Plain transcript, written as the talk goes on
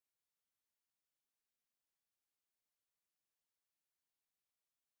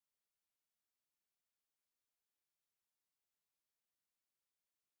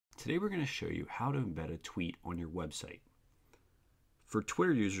Today we're going to show you how to embed a tweet on your website. For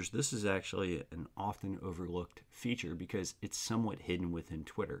Twitter users, this is actually an often overlooked feature because it's somewhat hidden within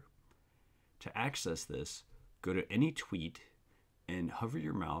Twitter. To access this, go to any tweet and hover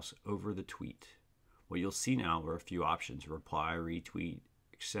your mouse over the tweet. What you'll see now are a few options: reply, retweet,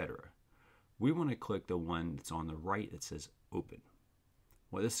 etc. We want to click the one that's on the right that says open.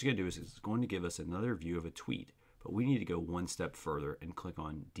 What this is going to do is it's going to give us another view of a tweet, but we need to go one step further and click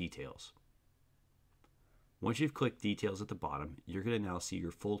on details. Once you've clicked details at the bottom, you're going to now see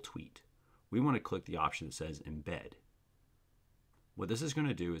your full tweet. We want to click the option that says embed. What this is going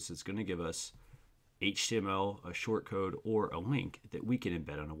to do is it's going to give us HTML, a shortcode, or a link that we can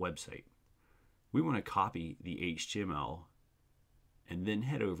embed on a website. We want to copy the HTML and then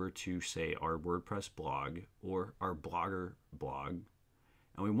head over to, say, our WordPress blog or our Blogger blog,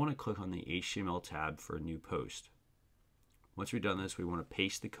 and we want to click on the HTML tab for a new post. Once we've done this, we want to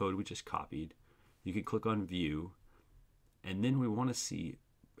paste the code we just copied. You can click on View, and then we want to see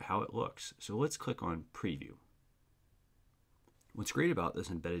how it looks. So let's click on Preview. What's great about this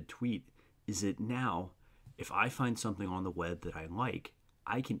embedded tweet is that now, if I find something on the web that I like,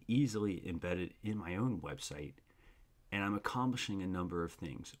 I can easily embed it in my own website, and I'm accomplishing a number of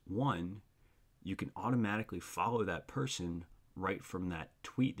things. One, you can automatically follow that person right from that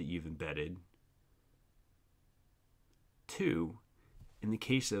tweet that you've embedded. Two, in the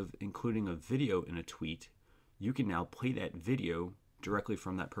case of including a video in a tweet, you can now play that video directly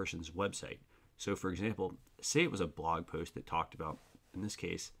from that person's website. So for example, say it was a blog post that talked about, in this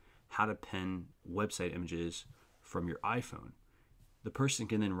case, how to pen website images from your iPhone. The person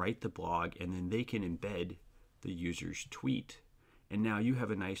can then write the blog, and then they can embed the user's tweet, and now you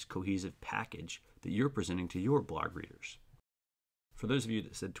have a nice cohesive package that you're presenting to your blog readers. For those of you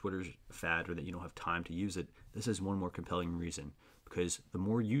that said Twitter's a fad or that you don't have time to use it, this is one more compelling reason, because the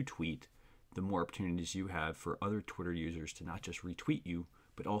more you tweet, the more opportunities you have for other Twitter users to not just retweet you,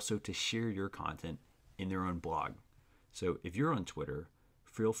 but also to share your content in their own blog. So if you're on Twitter,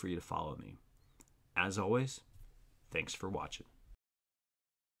 feel free to follow me. As always, thanks for watching.